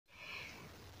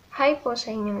Hi po sa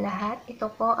inyong lahat.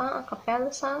 Ito po ang Acapella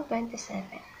Song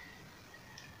 27.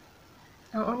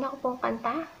 Ang una ko pong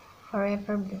kanta,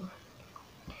 Forever Blue.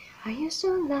 I used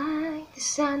to like the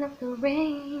sound of the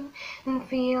rain and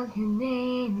feel your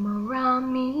name around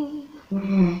me.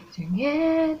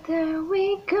 Together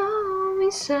we go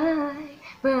inside,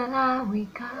 but I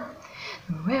wake up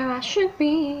where I should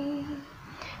be.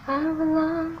 I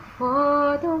long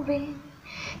for the wind.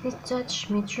 It touched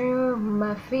me through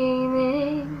my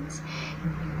feelings.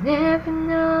 You never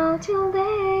know till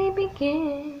they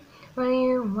begin. What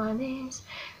you want is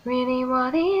really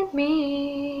what it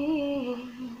means.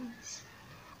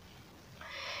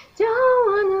 Don't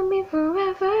wanna be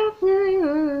forever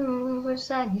blue,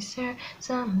 'cause I deserve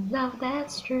some love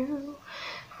that's true.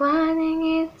 Finding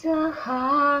it the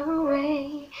hard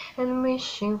way and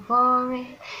wishing for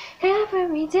it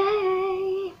every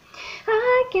day.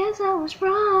 I guess I was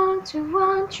wrong to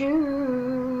want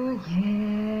you,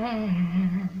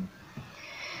 yeah.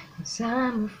 'Cause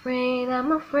I'm afraid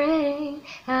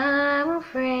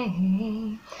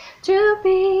to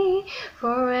be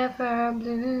forever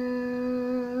blue.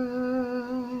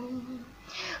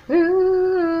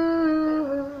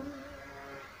 Ooh.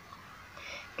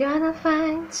 Gotta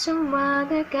find some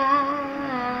other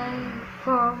guy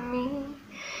for me.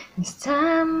 This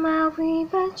time I'll be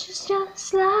but just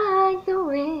like the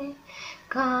wind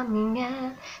coming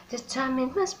at the time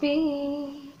it must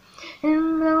be,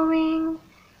 and blowing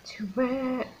to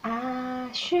where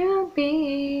I should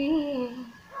be.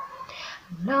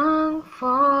 I long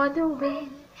for the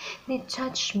wind, it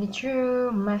touched me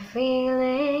through my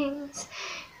feelings,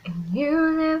 and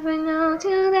you never know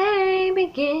till they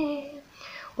begin.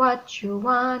 What you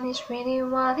want is really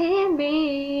what it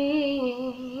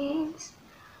means.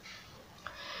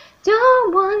 Don't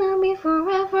wanna be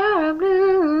forever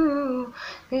blue,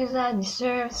 'cause I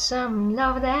deserve some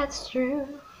love that's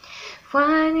true.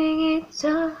 Finding it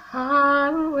the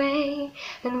hard way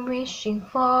and wishing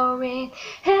for it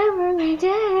every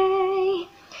day.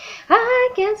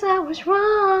 I guess I was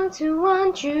wrong to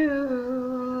want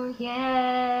you,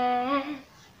 yeah.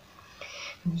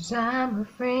 'Cause I'm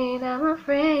afraid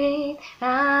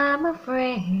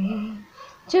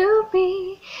to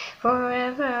be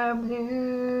forever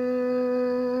blue.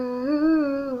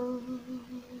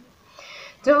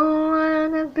 Don't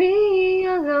wanna be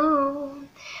alone,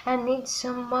 I need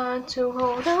someone to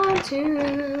hold on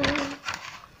to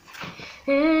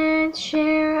and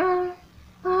share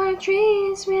our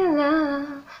dreams with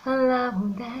love, a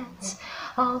love that's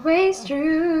always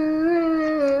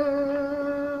true.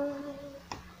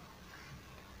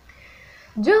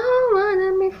 Don't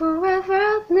wanna be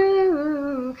forever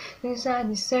blue, 'cause I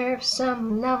deserve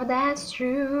some love that's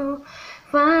true.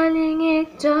 Finding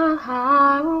it the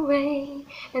hard way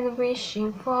and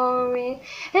wishing for it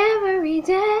every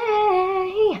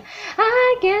day.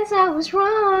 I guess I was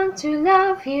wrong to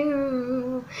love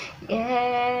you,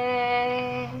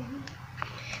 yeah.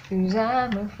 'Cause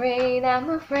I'm afraid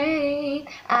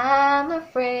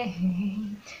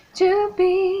to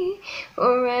be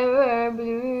forever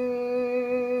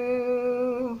blue.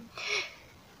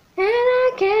 And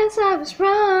I guess I was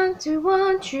wrong to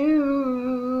want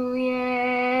you,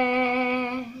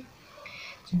 yeah.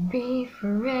 To be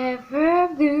forever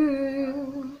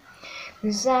blue.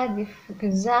 'Cause I'm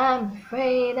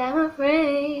afraid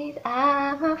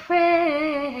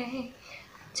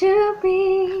to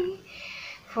be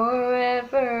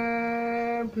forever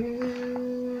blue.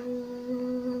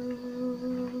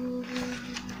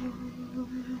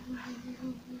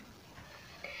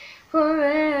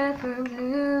 Forever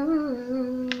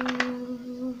blue.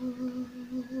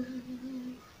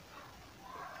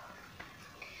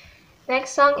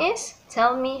 Next song is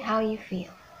Tell Me How You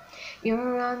Feel.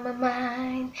 You're on my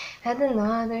mind at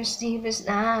another sleepless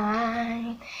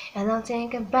night, and I'll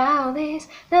think about this,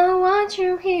 now I want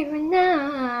you here and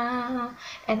now.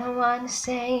 And I wanna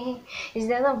say is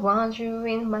that I want you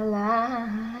in my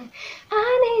life. I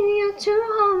need you to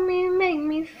hold me, make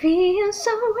me feel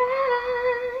so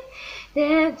right.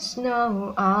 There's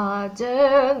no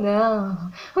other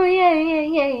love. Oh yeah,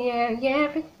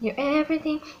 you're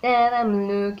everything that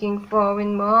I'm looking for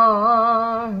and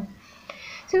more.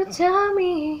 So tell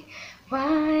me,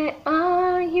 why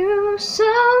are you so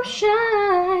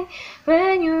shy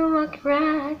when you walk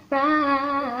right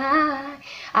by?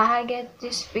 I get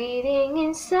this feeling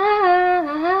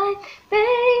inside,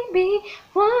 baby,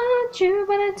 want you,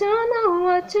 but I don't know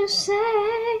what to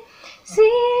say.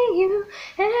 See you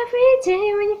every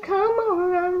day when you come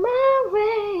around my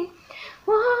way.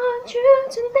 Want you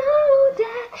to know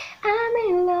that I'm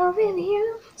in love with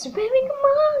you. So baby,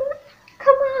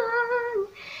 come on,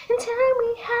 and tell me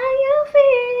how you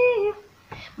feel.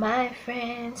 My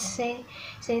friends say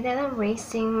that I'm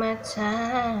wasting my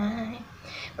time,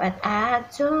 but I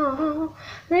don't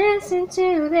listen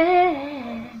to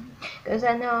them, 'cause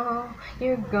I know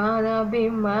you're gonna be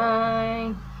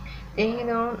mine. They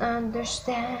don't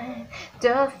understand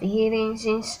the feelings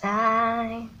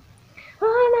inside.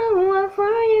 All I want for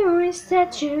you is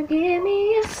that you give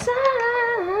me a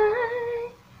sign.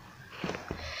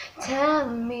 Tell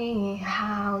me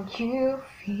how you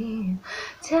feel.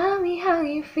 Tell me how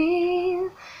you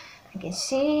feel. I can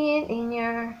see it in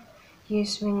your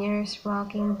eyes when you're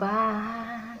walking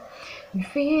by. You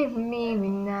feel me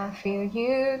when I feel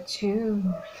you too.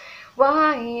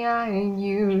 Why are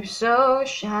you so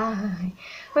shy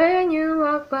when you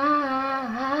walk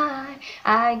by?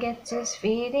 I get this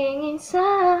feeling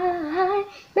inside.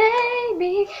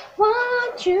 Baby,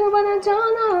 want you, but I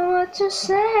don't know what to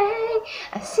say.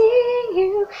 I see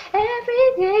you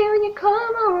every day when you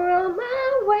come around my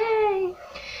way.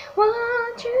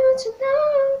 Want you to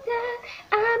know that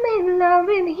I'm in love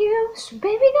with you. So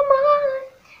baby, come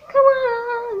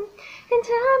on, and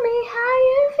tell me how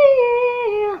you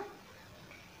feel.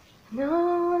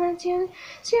 Know that you're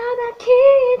the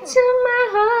key to my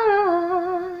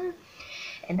heart,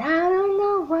 and I don't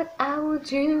know what I would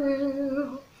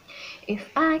do if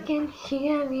I can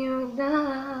hear your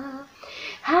love.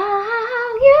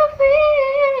 How you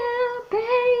feel,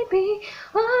 baby?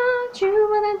 Want you,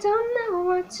 but I don't know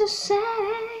what to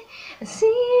say. I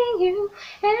see you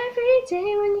every day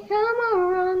when you come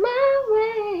around my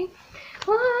way.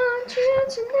 Want you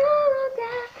to know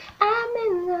that I'm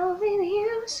in love with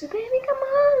you. So baby, come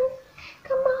on,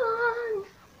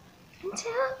 and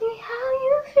tell me how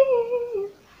you feel.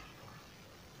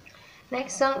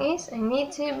 Next song is I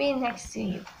Need to Be Next to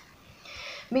You.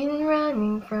 Been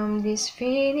running from this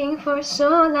feeling for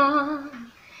so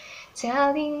long,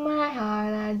 telling my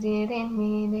heart I didn't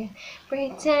need it,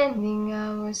 pretending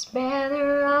I was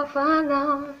better off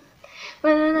alone,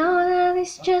 but I know that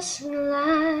it's just a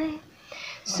lie.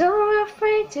 So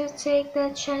afraid to take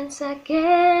the chance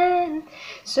again,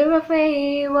 so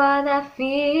afraid what I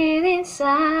feel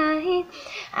inside.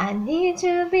 I need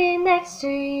to be next to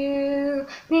you,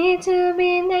 need to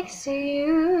be next to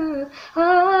you.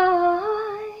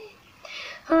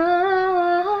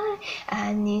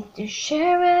 I need to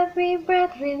share every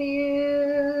breath with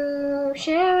you,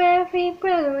 share every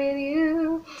breath with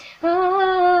you.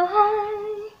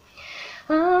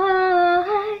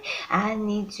 I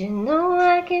need to know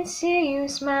I can see you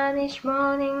smile each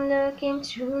morning, look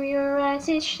into your eyes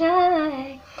each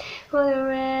night for the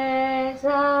rest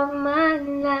of my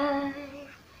life.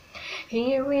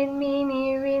 Here with me,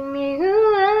 near with me,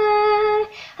 ooh,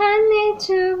 I need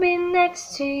to be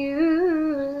next to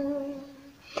you,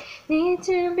 need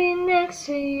to be next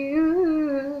to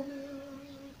you.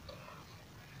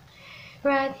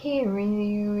 Right here with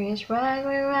you is right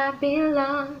where I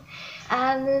belong.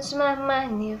 I lose my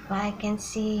mind if I can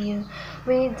see you.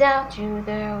 Without you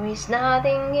there is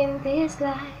nothing in this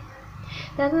life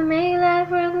that will make life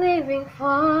worth living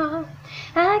for.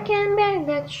 I can't bear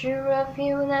the truth of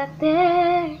you not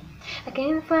there. I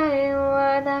can't find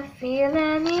what I feel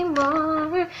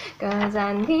anymore, 'cause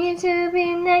I need to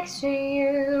be next to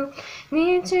you,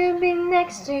 need to be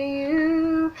next to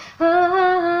you.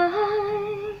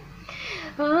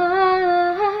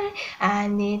 I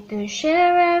need to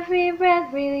share every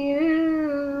breath with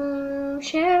you,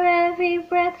 share every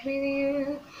breath with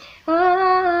you.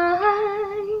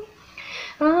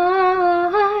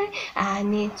 I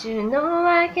need to know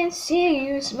I can see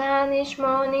you smile each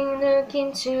morning, look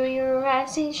into your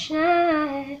eyes each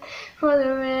night for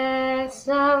the rest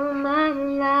of my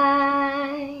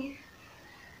life.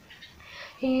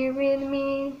 Here with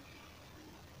me,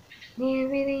 near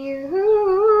with you,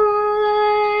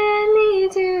 I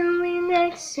need to be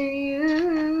next to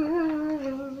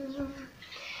you,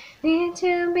 need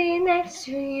to be next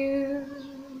to you.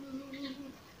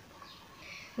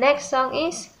 Next song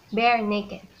is Bare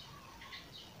Naked.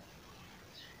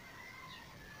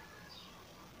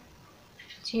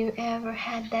 Do you ever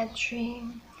had that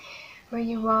dream where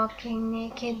you're walking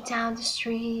naked down the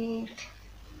street?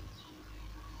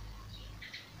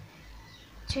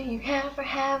 Do you ever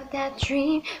have that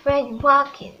dream when you're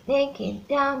walking naked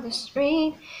down the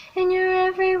street and you're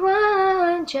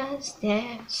everyone just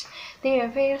stares? They are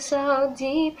very so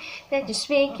deep that you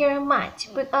speak your mind to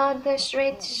put others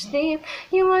straight to sleep.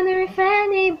 You wonder if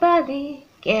anybody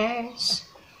cares.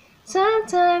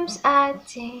 Sometimes I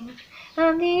think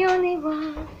I'm the only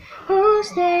one whose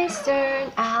days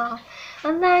turn out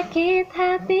unlike it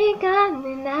had begun,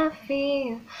 and I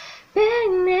feel bare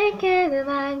naked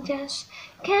and I just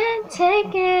can't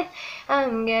take it.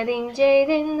 I'm getting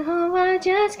jaded, no, I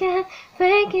just can't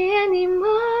fake it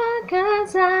anymore.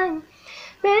 Cause I'm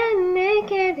been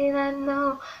naked and I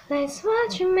know that's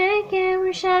what you make it.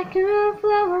 Wish I could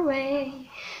flow away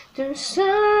to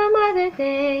some other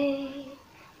day.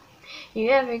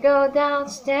 You ever go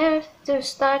downstairs to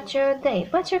start your day,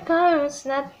 but your car's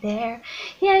not there?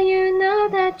 Yeah, you know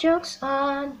that joke's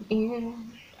on you.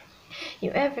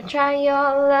 You ever try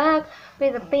your luck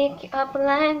with a pick up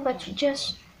line, but you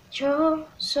just chose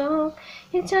so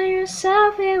you tell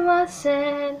yourself it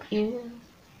wasn't you.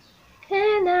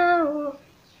 And now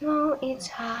know it's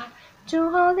hard to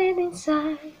hold it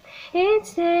inside.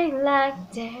 It's day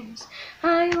like this.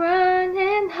 I run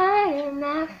and hide and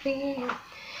I feel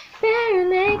bare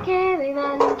naked and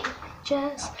I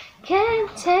just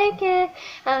can't take it.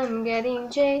 I'm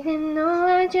getting jaded, no,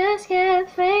 I just can't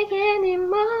fake it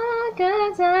anymore.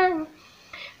 Cause I'm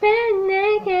bare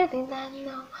naked and I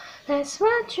know that's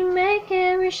what you make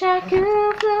it. Wish I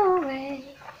could flow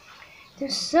away to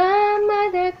some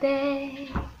other day.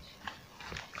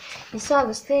 It's all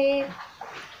a state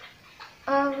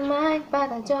of mind, but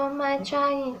I don't mind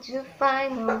trying to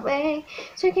find a way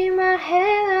to keep my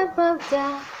head above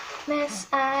the mess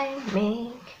I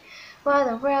make. What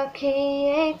the world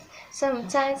creates,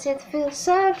 sometimes it feels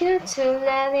so good to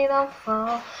let it all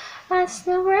fall. As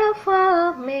the world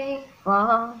fall may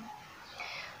fall,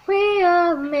 we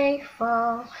all may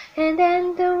fall, and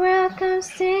then the world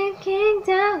comes sinking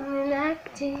down and I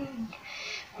think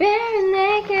bare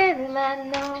naked and I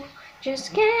know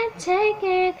just can't take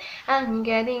it. I'm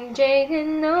getting jaded,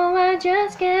 no, I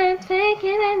just can't fake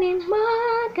it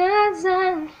anymore. Cause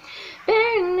I'm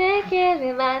bare naked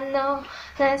and I know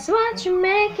that's what you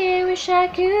make it. Wish I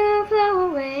could flow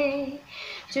away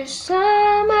to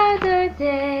some other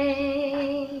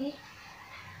day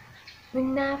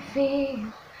when I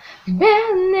feel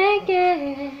bare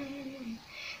naked.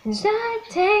 As I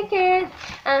take it,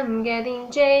 I'm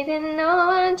getting jaded, no,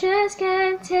 I just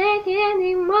can't take it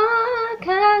anymore.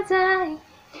 Cause I'm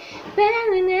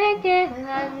bare naked and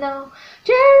I know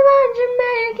just what you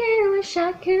make it. Wish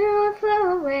I could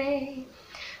flow away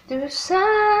to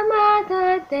some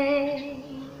other day.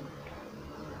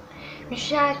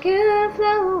 Wish I could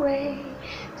flow away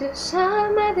to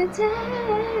some other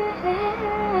day.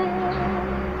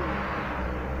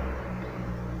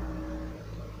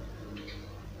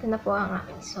 Ito na po ang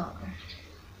aking song.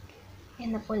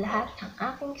 Yan na po lahat ng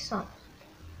aking song.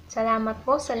 Salamat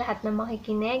po sa lahat ng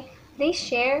makikinig. Please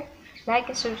share, like,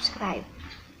 and subscribe.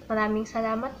 Maraming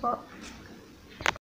salamat po.